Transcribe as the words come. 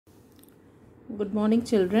Good morning,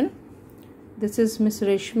 children. This is Miss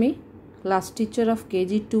Reshmi, class teacher of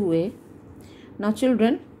KG 2A. Now,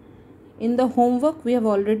 children, in the homework we have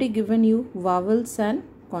already given you vowels and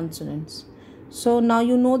consonants. So now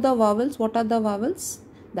you know the vowels. What are the vowels?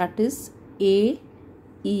 That is A,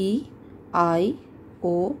 E, I,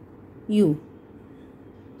 O, U.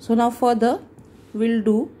 So now further we'll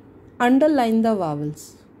do underline the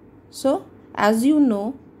vowels. So as you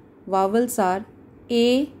know, vowels are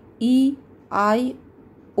A, E, I,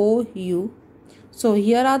 O, U. So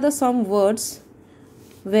here are the some words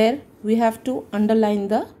where we have to underline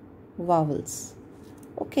the vowels.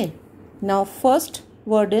 Okay. Now first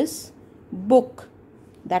word is book.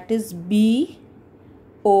 That is B,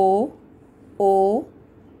 O, O,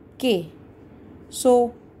 K.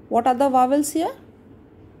 So what are the vowels here?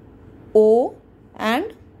 O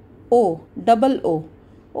and O, double O.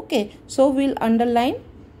 Okay. So we'll underline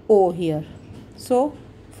O here. So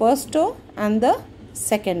first O and the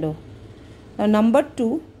second O. Now number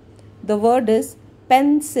 2, the word is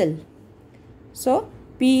pencil. So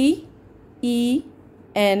P, E,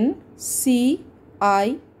 N, C,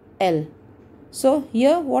 I, L. So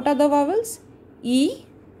here what are the vowels? E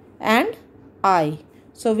and I.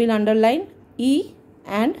 So we'll underline E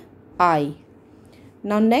and I.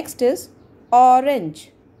 Now next is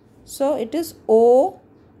orange. So it is O,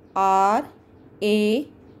 R, A,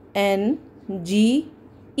 N, G,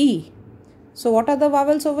 E. So what are the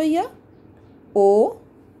vowels over here? O,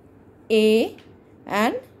 A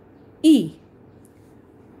and E.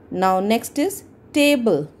 Now next is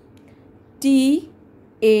table. T,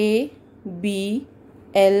 A, B,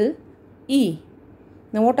 L, E.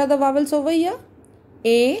 Now what are the vowels over here?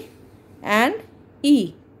 A and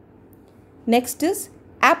E. Next is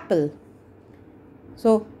apple.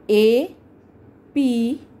 So A,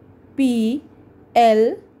 P, P,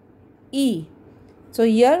 L, E. So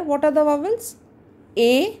here what are the vowels?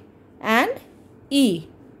 A and E.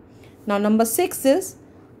 Now number 6 is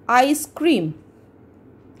ice cream.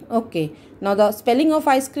 Okay. Now the spelling of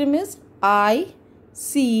ice cream is I,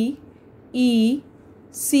 C, E,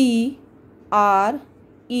 C, R,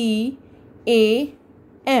 E, A,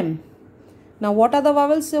 M. Now what are the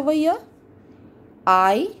vowels over here?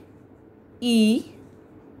 I, E,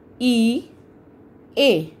 E,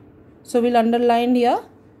 A. So we'll underline here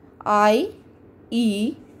I,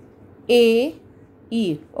 E, A,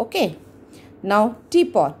 E. Okay. Now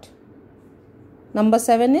teapot. Number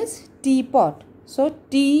 7 is teapot. So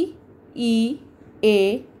T, E,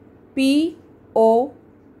 A, P, O,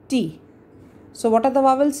 T. So what are the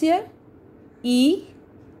vowels here? E,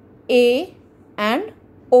 A and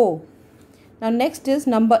O. Now next is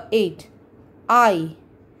number 8. I,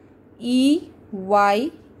 E,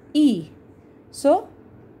 Y, E. So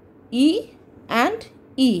E and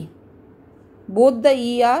E. Both the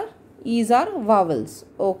E's are vowels.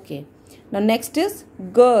 Okay. Now next is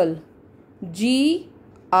girl. G,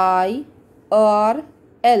 I, R,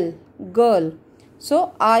 L. Girl.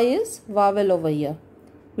 So I is vowel over here.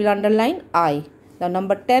 We'll underline I. Now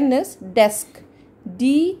number 10 is desk.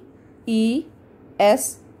 D, E,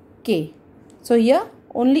 S, K. So here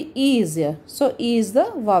only E is here. So E is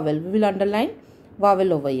the vowel. We will underline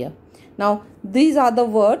vowel over here. Now these are the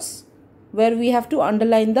words where we have to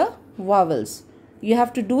underline the vowels. You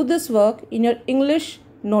have to do this work in your English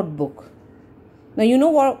notebook. Now you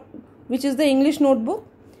know which is the English notebook?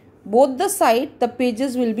 Both the side the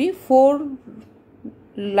pages will be 4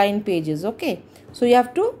 line pages. Okay. So you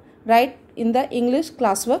have to write in the English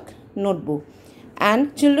classwork notebook.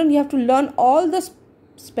 And children, you have to learn all the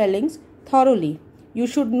spellings thoroughly. You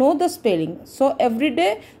should know the spelling. So every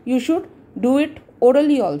day you should do it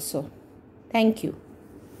orally also. Thank you.